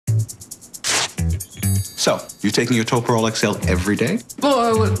So, you taking your Toporol XL every day?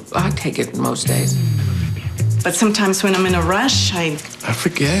 Well, I take it most days. But sometimes when I'm in a rush, I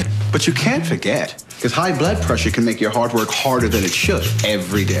forget. But you can't forget. Because high blood pressure can make your heart work harder than it should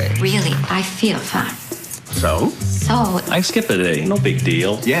every day. Really, I feel fine. So? I skip a day. No big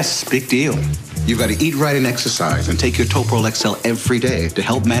deal. Yes, big deal. You've got to eat right and exercise and take your Toporol XL every day to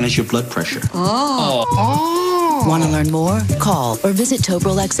help manage your blood pressure. Want to learn more? Call or visit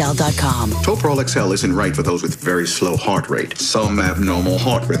ToporolXL.com. Toporol XL isn't right for those with very slow heart rate, some abnormal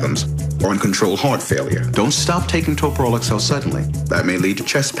heart rhythms, or uncontrolled heart failure. Don't stop taking Toporol XL suddenly. That may lead to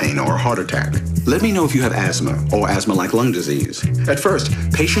chest pain or a heart attack. Let me know if you have asthma or asthma-like lung disease. At first,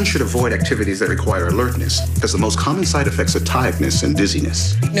 patients should avoid activities that require alertness, because the most common side effects are tiredness and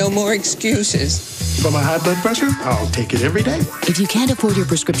dizziness. No more excuses. For my high blood pressure, I'll take it every day. If you can't afford your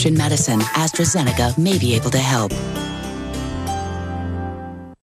prescription medicine, AstraZeneca may be able to help.